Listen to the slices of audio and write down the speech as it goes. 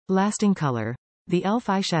Lasting color. The e.l.f.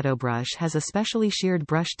 eyeshadow brush has a specially sheared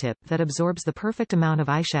brush tip that absorbs the perfect amount of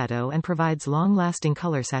eyeshadow and provides long-lasting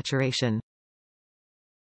color saturation.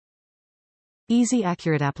 Easy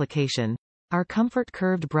accurate application. Our comfort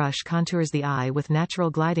curved brush contours the eye with natural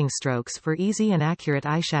gliding strokes for easy and accurate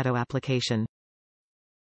eyeshadow application.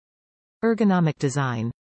 Ergonomic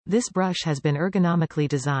design. This brush has been ergonomically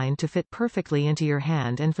designed to fit perfectly into your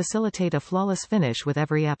hand and facilitate a flawless finish with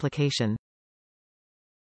every application.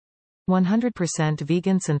 100%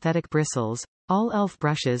 vegan synthetic bristles. All e.l.f.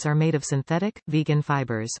 brushes are made of synthetic, vegan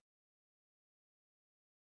fibers.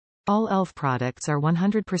 All e.l.f. products are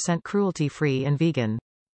 100% cruelty-free and vegan.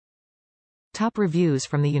 Top reviews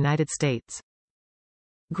from the United States.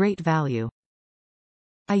 Great value.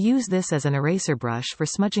 I use this as an eraser brush for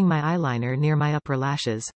smudging my eyeliner near my upper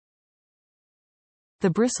lashes. The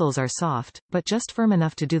bristles are soft, but just firm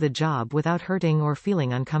enough to do the job without hurting or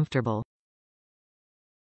feeling uncomfortable.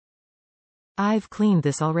 I've cleaned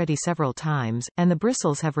this already several times, and the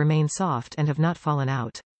bristles have remained soft and have not fallen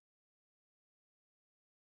out.